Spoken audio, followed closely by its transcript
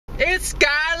It's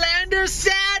Skylanders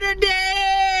Saturday!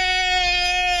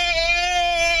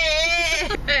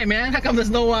 Hey man, how come there's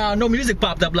no music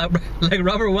popped up like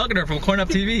Robert Welkener from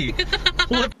CoinOpTV?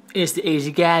 What? It's the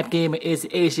Asian Guy Gamer, it's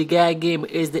the Asian Guy Gamer,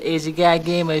 it's the Asian Guy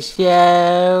Gamer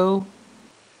show.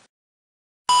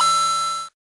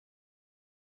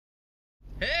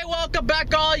 Hey, welcome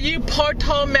back all you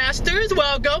part-time masters,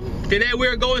 welcome. Today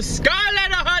we're going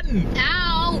Skylander hunting. Ow!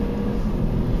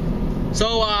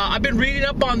 So I've been reading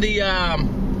up on the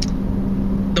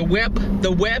web.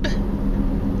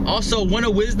 Also, One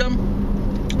of Wisdom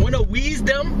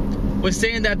was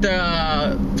saying that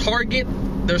the Target,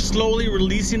 they're slowly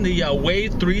releasing the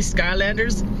Wave 3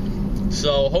 Skylanders.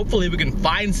 So hopefully we can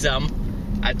find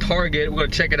some at Target. We're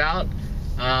gonna check it out.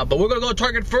 But we're gonna go to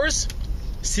Target first,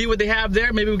 see what they have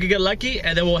there. Maybe we can get lucky,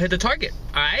 and then we'll hit the Target.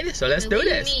 All right, so let's do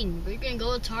this. What do you mean? We're gonna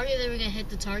go to Target, then we're gonna hit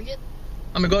the Target?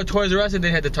 I'm gonna go to Toys R Us and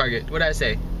then hit the Target. What did I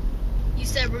say? You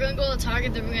said we're gonna go to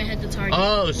Target, then we're gonna hit the Target.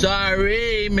 Oh,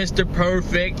 sorry, Mr.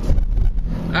 Perfect.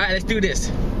 All right, let's do this.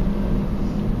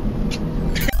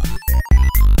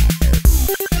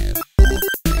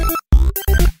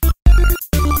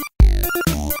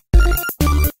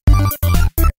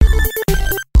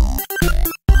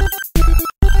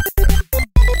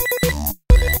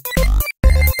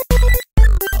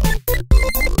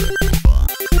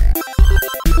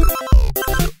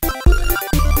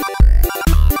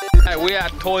 We're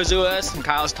at Toys R Us and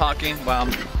Kyle's talking while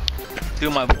I'm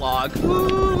doing my vlog.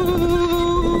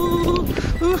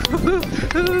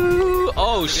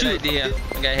 Oh shoot! Good idea.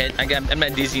 I got hit. I'm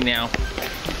at dizzy now.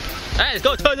 Alright, let's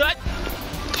go Toys R Us.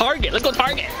 Target. Let's go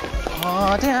Target.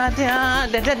 Oh,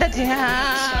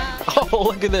 oh,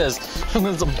 look at this. I'm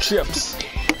getting some chips.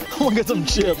 I'm getting some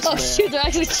chips. Oh man. shoot! There are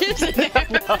actually chips in there.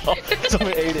 No,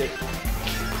 someone ate it.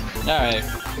 Alright,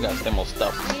 we got some more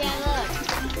stuff. Yeah, look.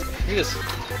 Look at this.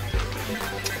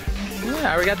 Yeah,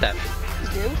 I already got that. You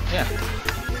do? Yeah.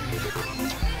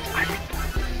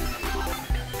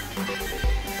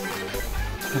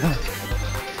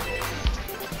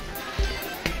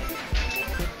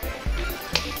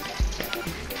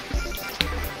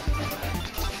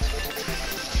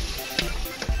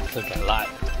 Look a lot.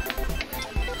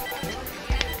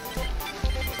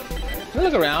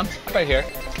 Look around. I'm right here.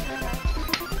 Look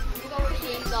where the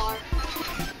games are.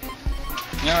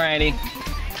 Alrighty.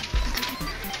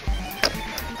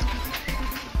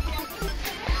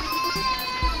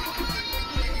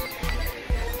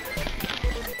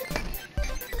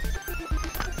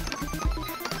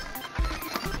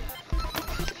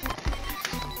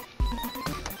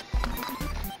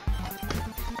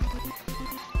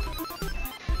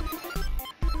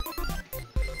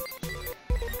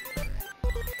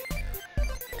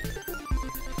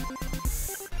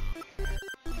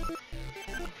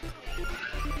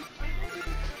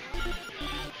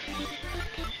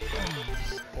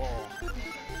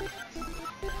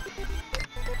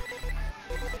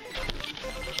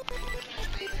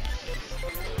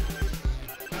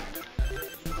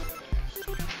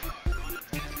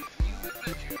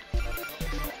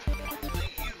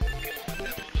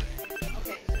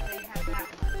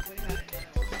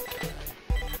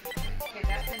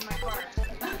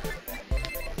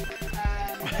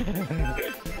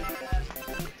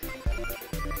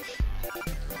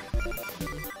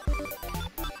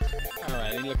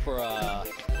 Alright, you look for I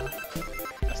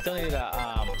still need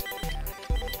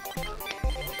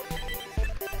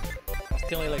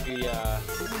like a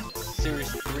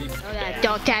Series 3. Okay,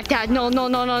 don't tap that. No.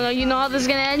 You know how this is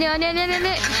gonna end. No.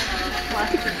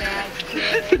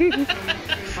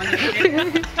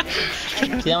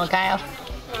 See that one, Kyle?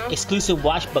 Exclusive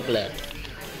wash buckler.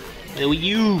 There with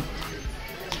you.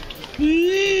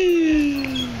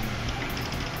 Yeah,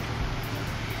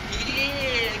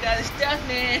 I got stuff,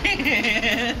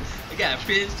 man. I got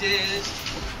princess.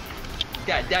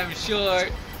 Got diamond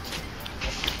short.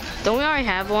 Don't we already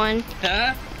have one?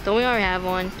 Huh? Don't we already have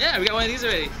one? Yeah, we got one of these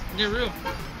already in your room. I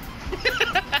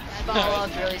bought a lot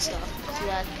of girly stuff. See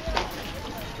that?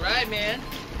 Right, man.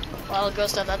 A lot of girl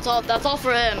stuff. That's all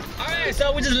for him. Alright,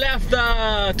 so we just left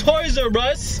Toys R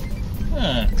Us.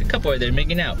 It's a couple right there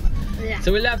making out. Yeah.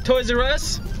 So we left Toys R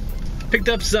Us, picked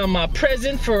up some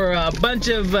present for a bunch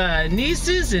of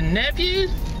nieces and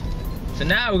nephews. So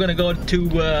now we're gonna go to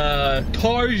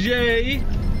Target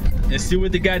and see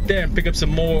what they got there and pick up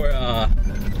some more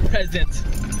presents.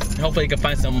 And hopefully you can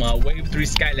find some Wave 3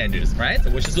 Skylanders, right? So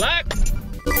wish us luck!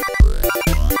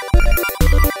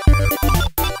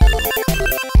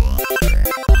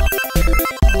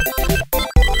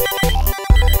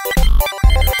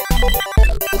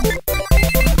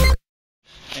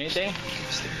 Anything?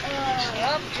 Just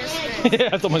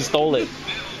Yeah, someone stole it.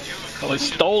 Oh, I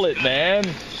stole it, man.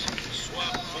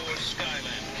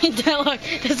 Look,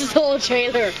 this is the whole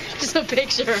trailer. Just a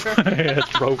picture. Yeah,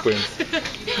 it's broken.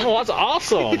 Oh, that's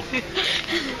awesome.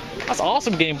 That's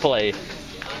awesome gameplay.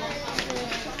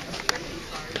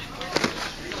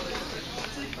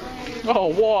 Oh,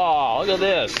 wow, look at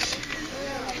this.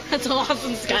 That's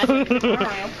awesome, Skylanders.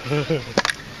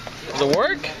 Does it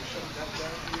work?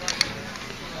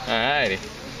 Alrighty.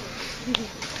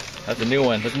 That's a new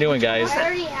one. That's a new one, guys. I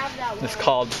already have that one. It's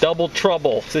called Double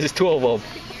Trouble. So there's two of them.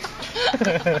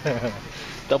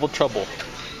 Double Trouble.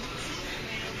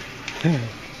 Let's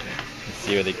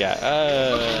see what they got.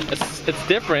 It's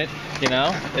different, you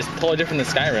know. It's totally different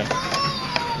than Skyrim.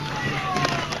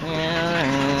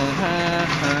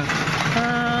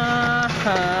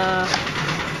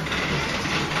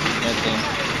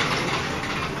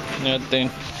 Nothing.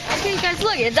 Okay, guys,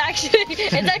 look, it's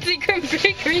actually Grim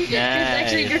Creeper. It's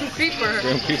actually Grim Creeper.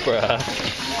 Grim Creeper, huh?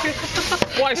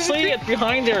 Oh, I see it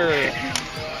behind her.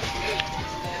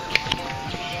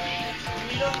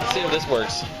 Let's see if this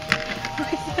works.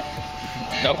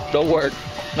 Nope, don't work.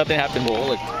 Nothing happened. Oh,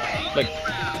 look,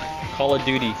 Call of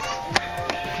Duty.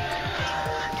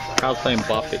 Kyle's playing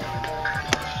Bop It.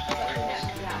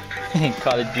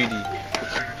 Call of Duty.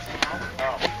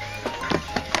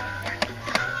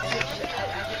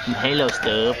 Some Halo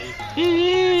stuff. So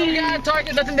we got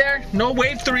Target, nothing there. No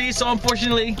Wave 3, so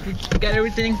unfortunately we got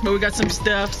everything, but we got some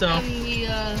stuff. So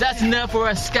that's enough for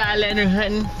us Skylander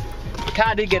hunting.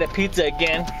 Kyle did get a pizza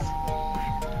again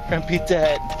from Pizza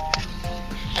Hut.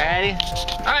 Alrighty.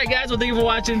 Alright guys, well thank you for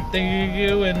watching. Thank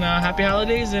you and happy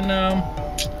holidays. And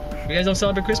if you guys don't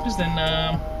celebrate Christmas, then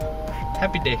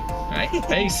happy day. Alright,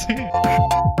 peace.